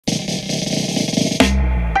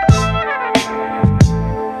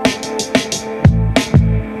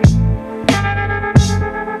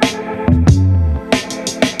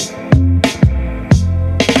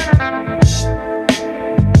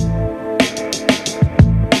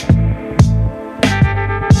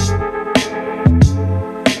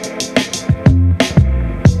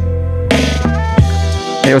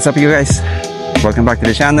Hey, what's up you guys? Welcome back to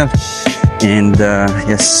the channel. And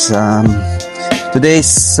yes,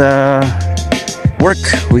 today's work,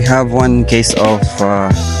 we have one case of a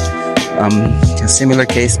similar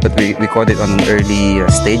case, but we caught it on an early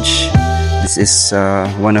stage. This is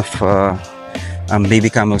one of baby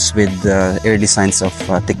camels with early signs of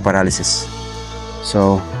tick paralysis.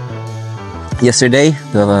 So yesterday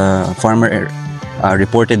the farmer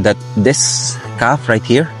reported that this calf right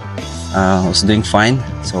here was doing fine,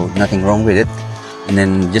 so nothing wrong with it. And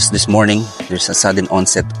then just this morning there's a sudden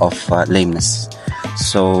onset of lameness.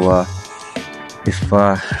 So if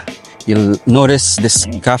you'll notice this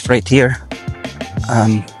calf right here,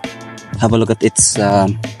 have a look at its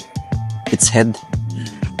head.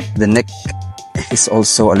 The neck is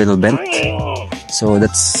also a little bent, so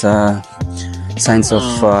that's signs of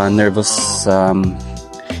nervous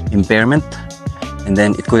impairment. And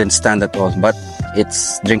then it couldn't stand at all, but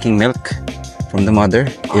it's drinking milk from the mother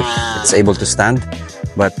if it's able to stand.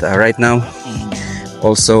 But right now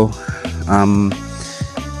also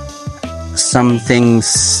some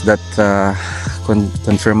things that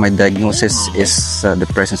confirm my diagnosis is the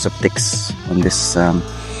presence of ticks on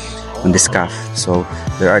this calf. So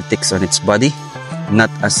there are ticks on its body,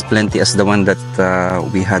 not as plenty as the one that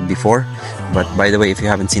we had before. But by the way, if you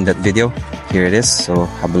haven't seen that video, here it is, so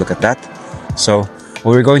have a look at that. So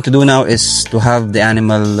what we're going to do now is to have the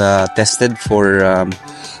animal tested for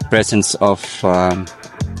presence of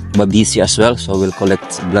babesia as well. So we'll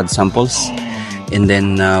collect blood samples, and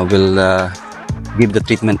then we'll give the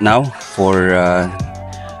treatment now for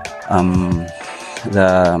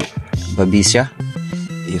the babesia,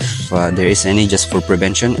 if there is any, just for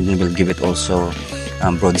prevention. And then we'll give it also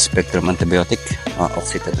broad spectrum antibiotic,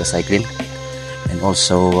 oxytetracycline, and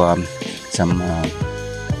also some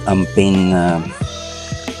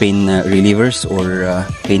pain relievers or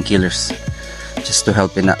painkillers, just to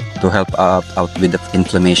help out with the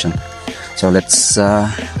inflammation. So let's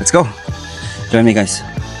go. Join me, guys.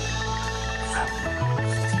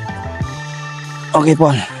 Okay,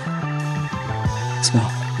 Paul. Let's go.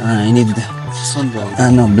 I need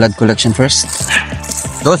blood collection first.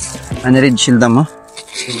 Good. Read shield mo.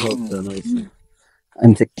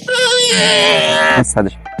 I'm sick. Yes,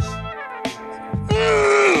 hadi.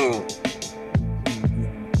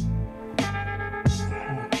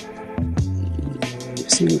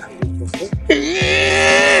 Bismillah.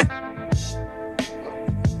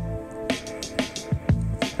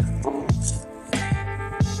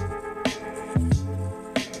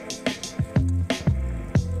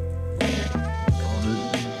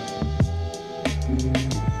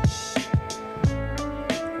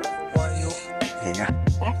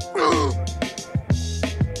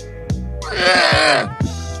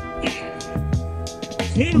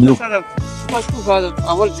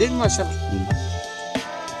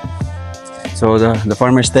 So the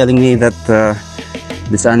farmer is telling me that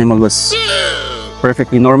this animal was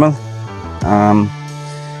perfectly normal,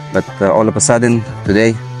 but all of a sudden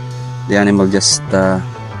today the animal just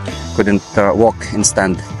couldn't walk and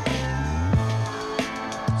stand.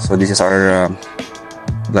 So this is our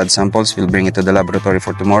blood samples. We'll bring it to the laboratory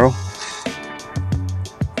for tomorrow,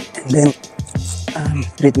 and then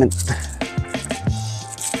treatment.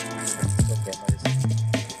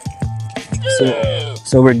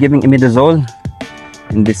 So we're giving Imidazol,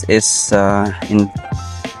 and this is in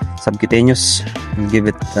subcutaneous. We'll give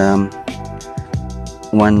it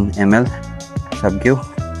 1 ml sub-Q,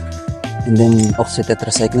 and then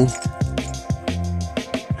oxytetracycline.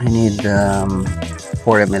 I need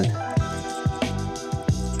 4 ml.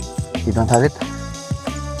 You don't have it?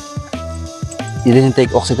 You didn't take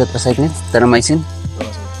oxytetracycline? Terramycin?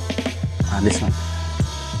 This one.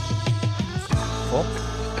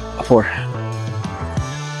 4.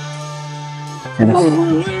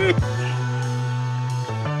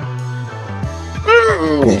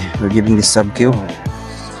 Okay, we're giving this sub-Q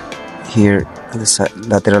here on the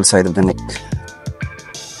lateral side of the neck.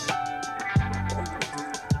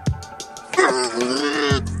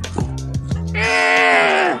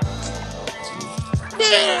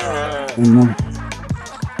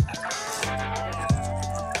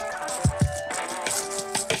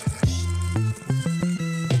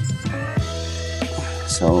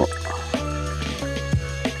 So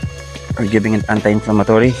we're giving it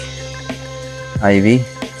anti-inflammatory IV.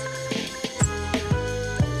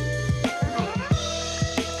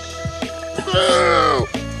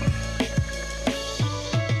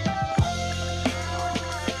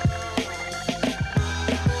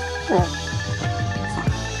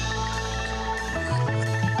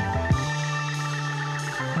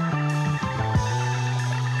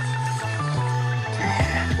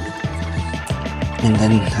 And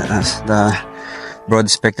then the broad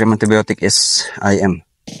spectrum antibiotic is IM.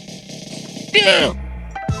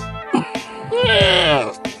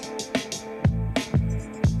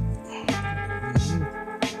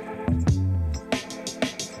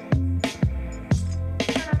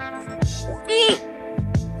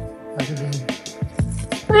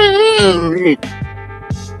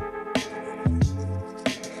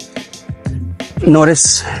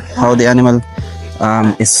 Notice how the animal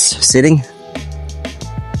is sitting.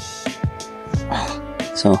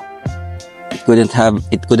 So it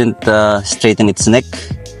couldn't straighten its neck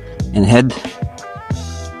and head.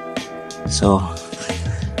 So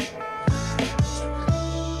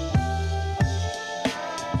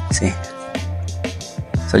see.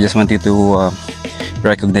 So I just want you to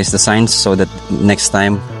recognize the signs so that next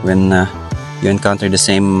time when you encounter the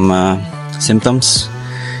same symptoms,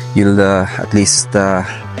 you'll at least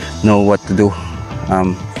know what to do.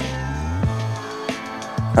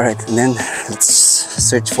 Alright, and then let's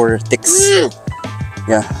search for ticks.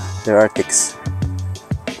 Yeah, there are ticks.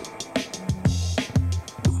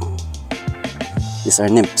 These are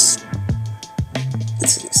nymphs.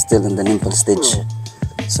 It's still in the nymphal stage.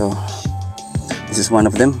 So this is one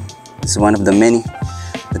of them. This is one of the many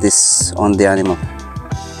that is on the animal.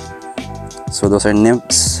 So those are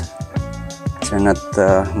nymphs. These are not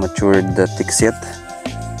matured ticks yet.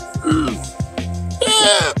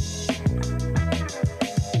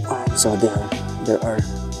 So there are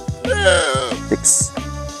ticks.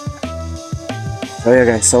 So yeah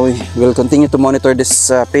guys, so we will continue to monitor this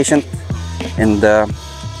patient, and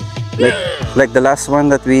like the last one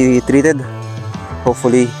that we treated,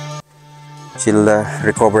 hopefully she'll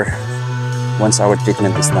recover once our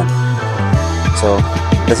treatment is done. So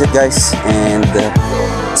that's it guys, and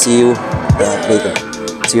see you later.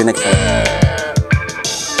 See you next time.